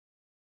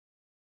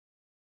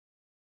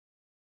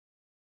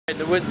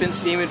The wood's been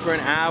steaming for an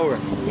hour.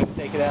 We're going to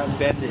take it out and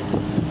bend it.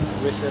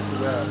 Wish us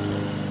well.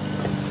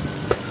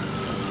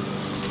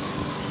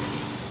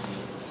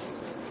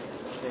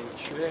 Same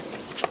trick.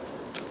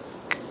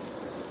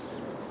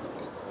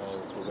 Oh,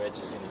 the wedge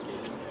is going to get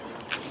in there.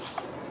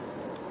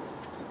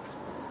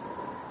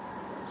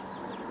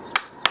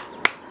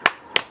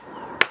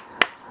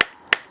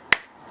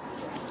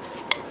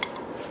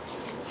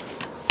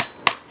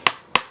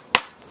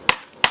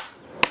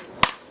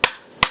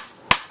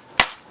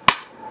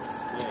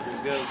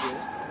 Go,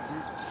 good.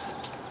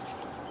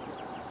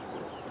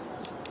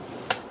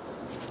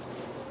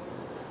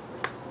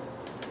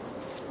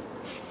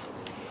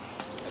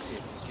 That's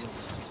it.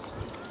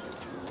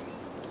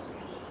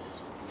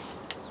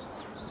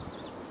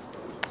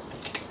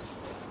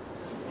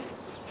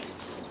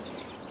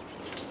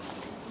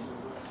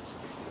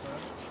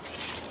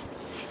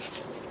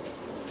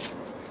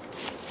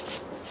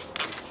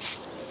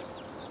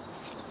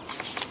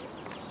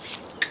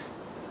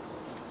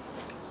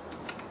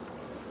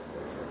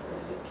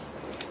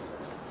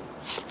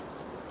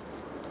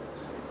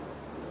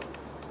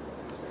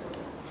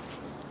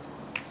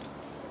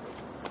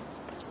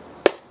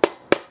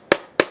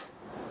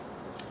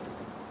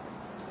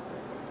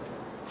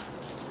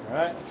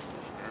 Alright,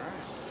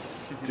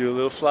 do a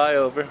little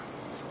flyover.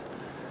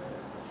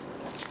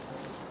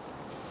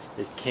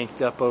 It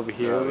kinked up over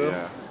here a little,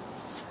 yeah.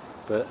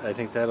 But I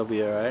think that'll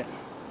be alright.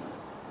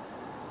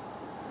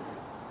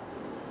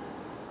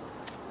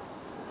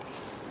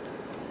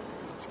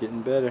 It's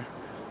getting better.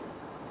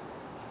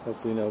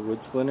 Hopefully no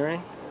wood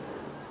splintering.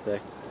 That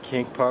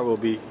kink part will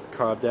be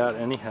carved out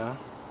anyhow.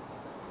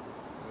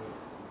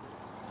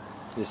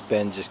 This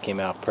bend just came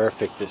out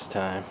perfect this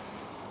time.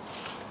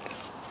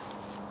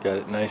 Got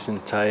it nice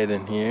and tight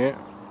in here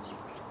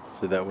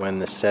so that when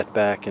the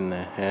setback in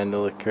the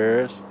handle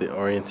occurs, the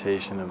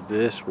orientation of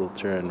this will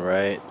turn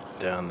right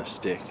down the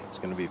stick. It's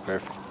going to be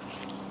perfect.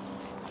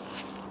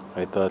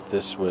 I thought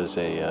this was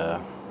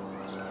a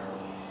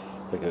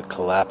like a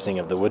collapsing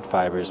of the wood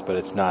fibers, but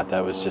it's not.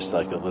 That was just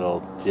like a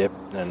little dip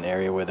in an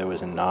area where there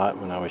was a knot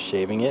when I was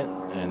shaving it,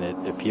 and it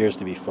appears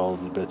to be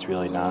folded, but it's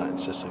really not.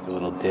 It's just like a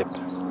little dip.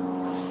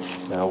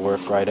 That'll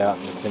work right out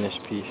in the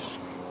finished piece.